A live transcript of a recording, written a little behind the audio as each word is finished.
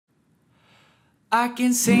I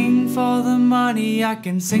can sing for the money, I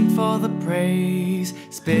can sing for the praise.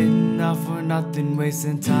 Spitting out for nothing,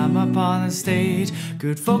 wasting time upon a stage.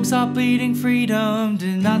 Good folks are bleeding freedom,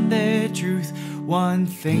 deny their truth. One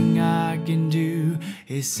thing I can do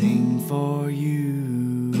is sing for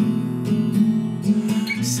you.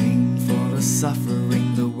 Sing for the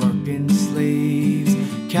suffering, the working slaves,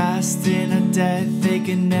 cast in a debt they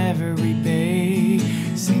can never repay.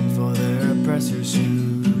 Sing for their oppressors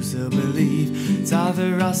who still believe it's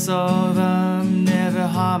either us or them, never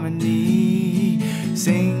harmony.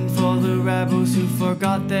 Sing for the rebels who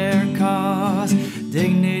forgot their cause,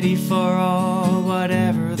 dignity for all,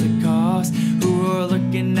 whatever the cost. Who are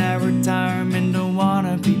looking at retirement, don't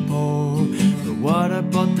wanna be poor. But what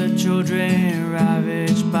about the children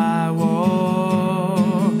ravaged by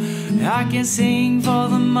war? I can sing for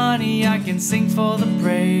the money, I can sing for the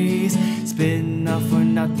praise. Spitting up for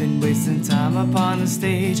nothing, wasting time upon the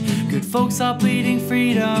stage. Good folks are bleeding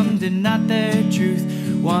freedom, deny their truth.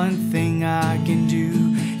 One thing I can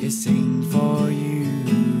do is sing for you.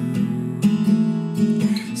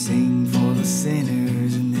 Sing for the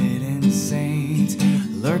sinners and hidden saints,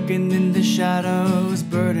 lurking in the shadows,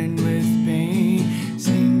 burdened with pain.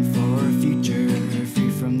 Sing for a future free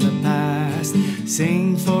from the past.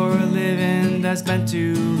 Sing for a living that's meant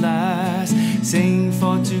to last. Sing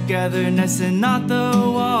for togetherness and not the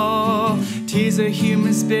wall. Tears of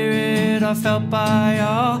human spirit are felt by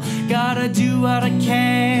all. Gotta do what I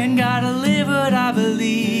can, gotta live what I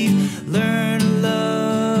believe. Learn to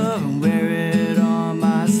love and wear it on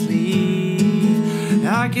my sleeve.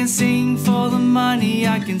 I can sing for the money,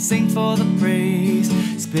 I can sing for the praise.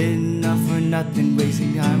 Spitting up for nothing,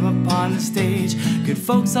 wasting time upon the stage. Good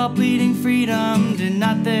folks are bleeding freedom,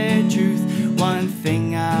 deny their truth. One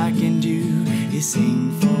thing I can do is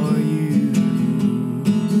sing for you.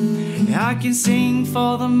 I can sing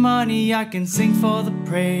for the money, I can sing for the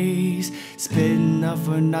praise. Spitting up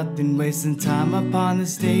for nothing, wasting time upon the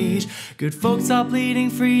stage. Good folks are bleeding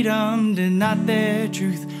freedom, deny their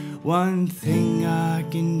truth. One thing I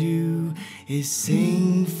can do is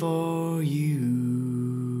sing for you.